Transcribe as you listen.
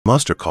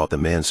Monster caught the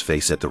man's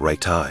face at the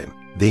right time.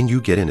 Then you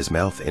get in his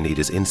mouth and eat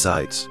his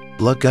insides.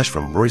 Blood gushed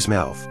from Roy's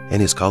mouth,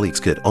 and his colleagues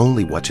could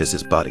only watch as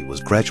his body was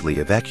gradually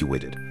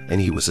evacuated,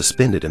 and he was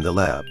suspended in the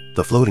lab.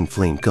 The floating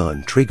flame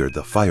gun triggered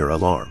the fire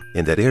alarm,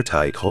 and that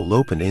airtight hole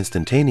opened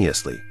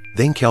instantaneously.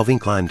 Then Kelvin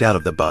climbed out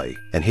of the body,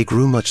 and he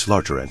grew much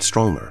larger and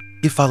stronger.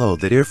 He followed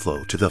that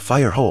airflow to the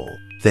fire hole.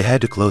 They had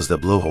to close the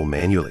blowhole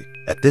manually.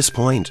 At this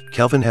point,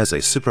 Kelvin has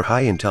a super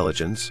high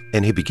intelligence,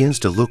 and he begins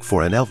to look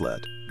for an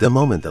outlet. The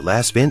moment the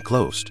last vent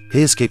closed,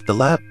 he escaped the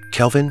lab.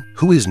 Kelvin,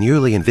 who is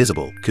nearly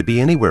invisible, could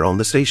be anywhere on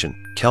the station.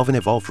 Kelvin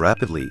evolved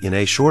rapidly in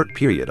a short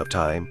period of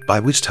time,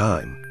 by which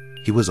time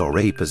he was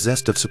already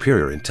possessed of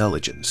superior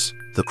intelligence.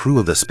 The crew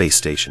of the space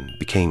station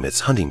became its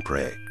hunting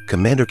prey.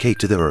 Commander Kate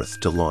to the Earth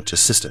to launch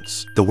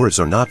assistance. The words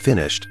are not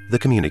finished. The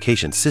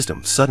communication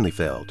system suddenly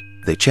failed.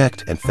 They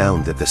checked and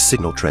found that the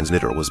signal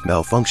transmitter was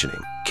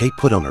malfunctioning. Kate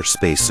put on her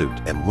spacesuit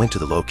and went to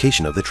the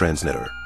location of the transmitter.